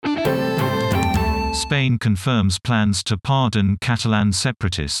Spain confirms plans to pardon Catalan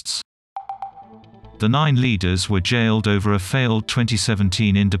separatists. The 9 leaders were jailed over a failed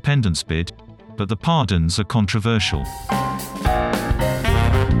 2017 independence bid, but the pardons are controversial.